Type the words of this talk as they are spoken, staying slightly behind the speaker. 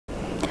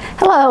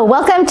Hello,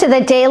 welcome to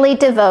the Daily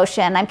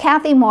Devotion. I'm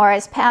Kathy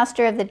Morris,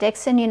 pastor of the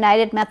Dixon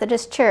United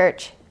Methodist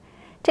Church.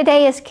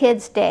 Today is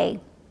Kids'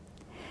 Day.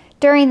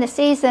 During the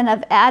season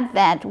of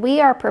Advent, we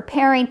are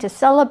preparing to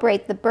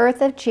celebrate the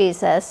birth of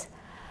Jesus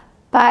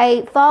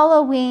by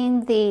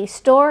following the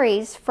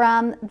stories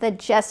from the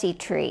Jesse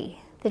Tree.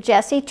 The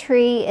Jesse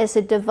Tree is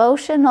a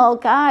devotional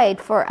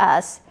guide for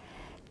us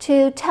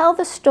to tell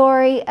the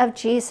story of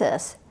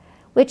Jesus,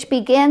 which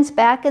begins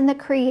back in the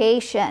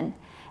creation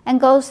and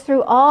goes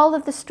through all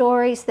of the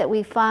stories that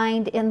we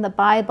find in the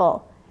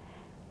Bible.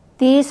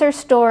 These are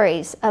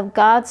stories of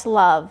God's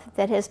love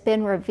that has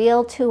been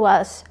revealed to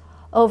us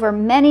over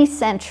many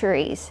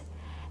centuries.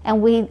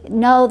 And we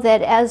know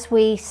that as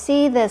we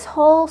see this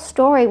whole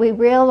story, we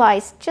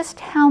realize just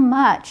how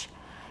much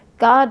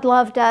God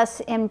loved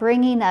us in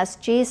bringing us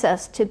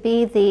Jesus to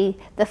be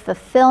the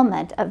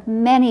fulfillment of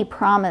many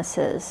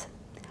promises.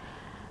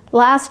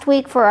 Last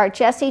week for our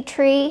Jesse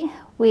Tree,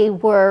 we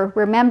were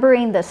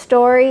remembering the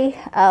story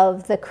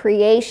of the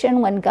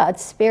creation when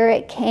God's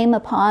Spirit came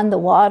upon the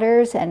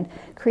waters and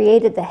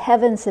created the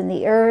heavens and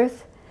the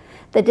earth,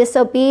 the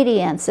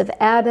disobedience of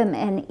Adam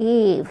and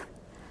Eve,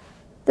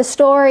 the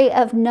story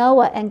of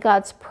Noah and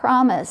God's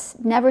promise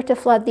never to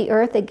flood the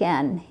earth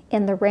again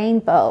in the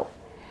rainbow,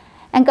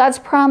 and God's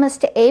promise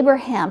to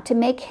Abraham to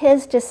make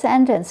his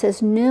descendants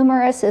as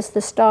numerous as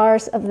the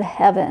stars of the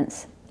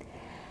heavens.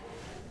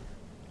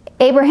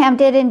 Abraham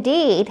did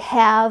indeed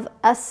have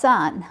a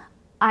son,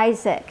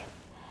 Isaac,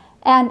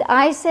 and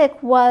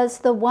Isaac was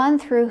the one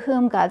through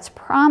whom God's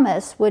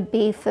promise would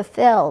be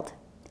fulfilled.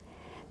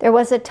 There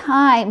was a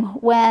time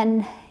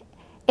when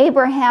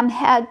Abraham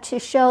had to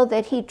show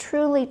that he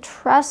truly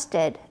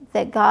trusted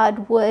that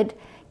God would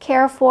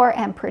care for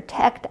and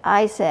protect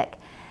Isaac,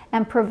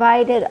 and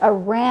provided a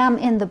ram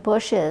in the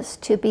bushes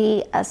to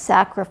be a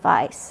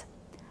sacrifice.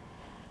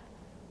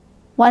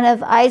 One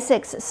of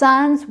Isaac's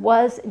sons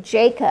was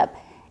Jacob.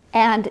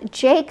 And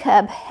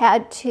Jacob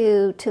had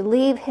to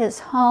leave his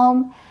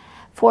home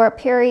for a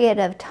period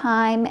of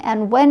time.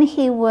 And when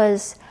he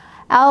was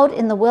out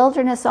in the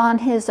wilderness on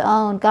his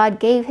own, God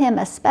gave him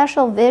a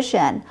special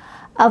vision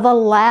of a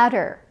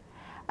ladder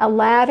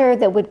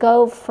that would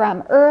go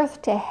from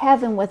earth to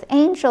heaven with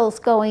angels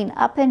going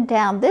up and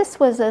down. This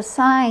was a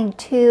sign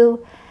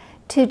to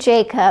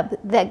Jacob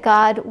that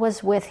God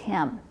was with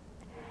him.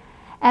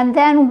 And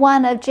then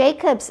one of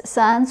Jacob's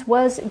sons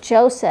was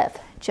Joseph.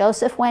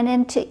 Joseph went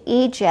into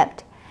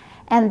Egypt,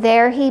 and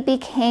there he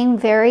became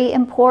very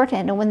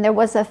important. And when there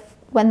was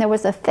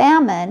a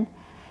famine,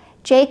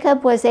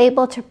 Jacob was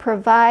able to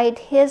provide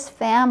his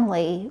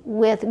family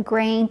with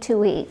grain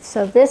to eat.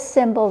 So this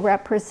symbol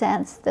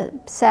represents the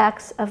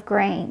sacks of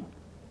grain.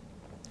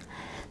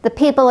 The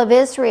people of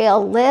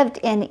Israel lived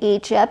in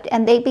Egypt,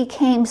 and they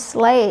became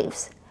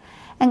slaves.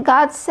 And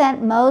God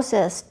sent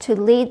Moses to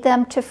lead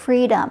them to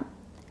freedom.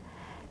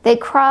 They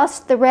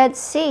crossed the Red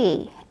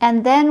Sea.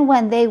 And then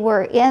when they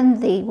were in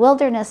the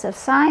wilderness of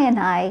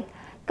Sinai,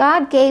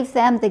 God gave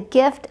them the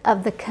gift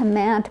of the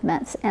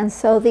commandments. And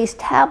so these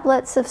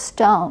tablets of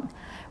stone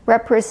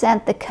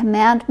represent the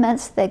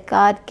commandments that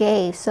God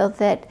gave so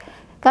that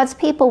God's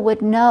people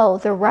would know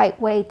the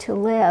right way to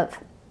live.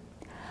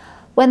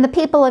 When the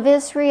people of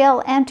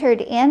Israel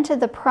entered into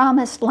the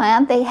promised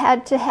land, they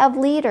had to have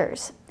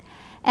leaders.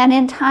 And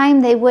in time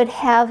they would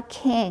have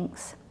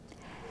kings.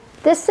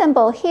 This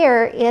symbol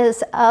here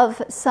is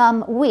of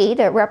some wheat.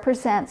 It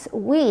represents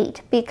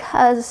wheat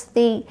because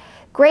the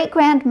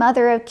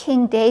great-grandmother of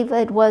King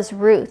David was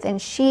Ruth, and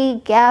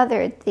she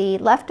gathered the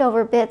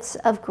leftover bits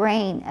of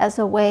grain as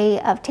a way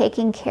of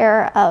taking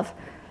care of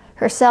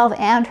herself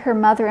and her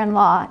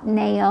mother-in-law,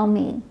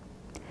 Naomi.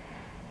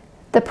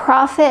 The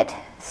prophet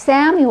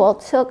Samuel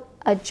took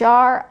a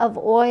jar of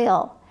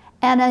oil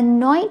and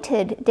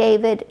anointed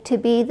David to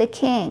be the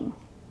king.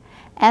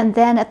 And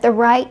then at the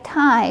right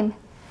time,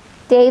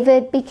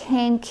 David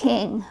became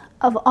king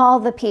of all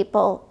the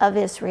people of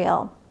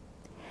Israel.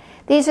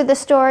 These are the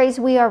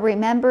stories we are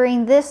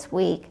remembering this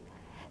week.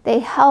 They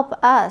help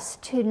us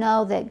to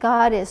know that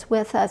God is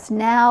with us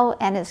now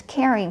and is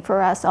caring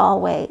for us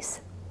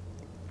always.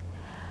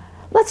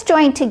 Let's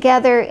join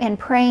together in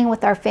praying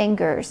with our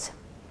fingers.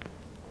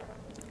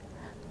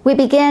 We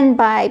begin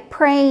by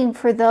praying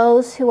for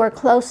those who are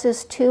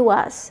closest to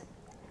us.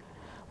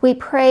 We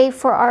pray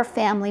for our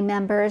family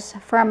members,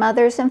 for our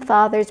mothers and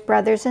fathers,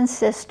 brothers and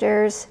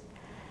sisters,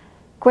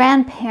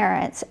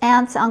 grandparents,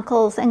 aunts,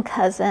 uncles, and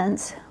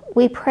cousins.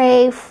 We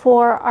pray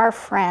for our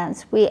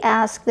friends. We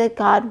ask that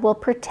God will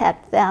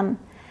protect them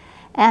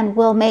and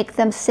will make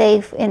them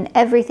safe in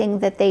everything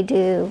that they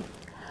do.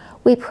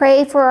 We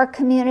pray for our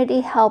community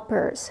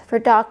helpers, for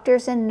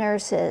doctors and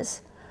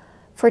nurses,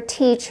 for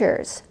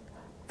teachers,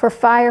 for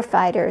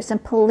firefighters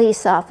and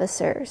police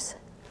officers.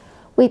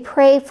 We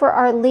pray for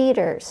our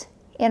leaders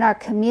in our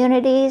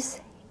communities,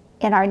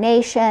 in our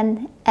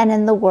nation, and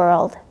in the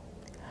world.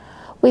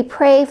 We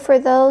pray for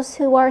those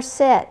who are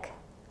sick,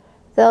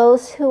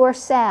 those who are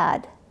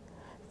sad,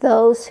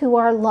 those who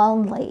are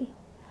lonely.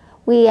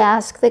 We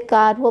ask that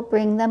God will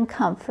bring them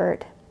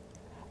comfort.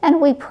 And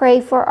we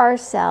pray for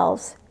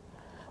ourselves.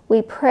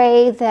 we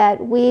pray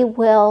that we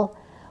will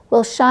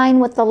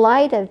shine with the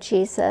light of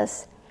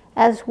Jesus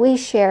as we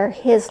share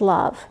his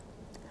love.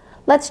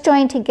 Let's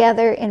join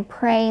together in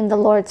praying the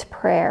Lord's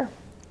Prayer.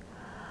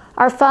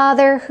 Our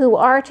Father, who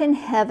art in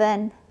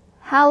heaven,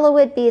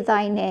 hallowed be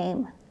thy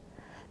name.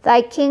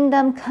 Thy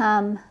kingdom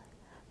come,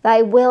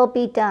 thy will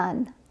be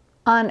done,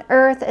 on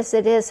earth as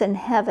it is in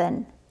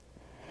heaven.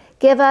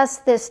 Give us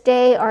this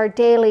day our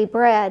daily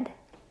bread,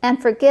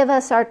 and forgive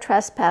us our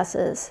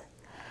trespasses,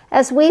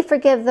 as we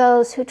forgive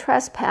those who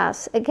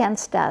trespass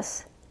against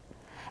us.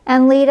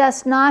 And lead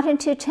us not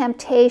into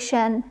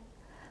temptation,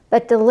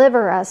 but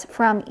deliver us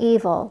from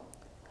evil.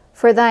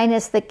 For thine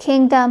is the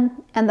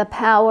kingdom, and the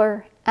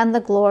power, and the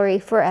glory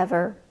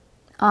forever.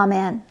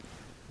 Amen.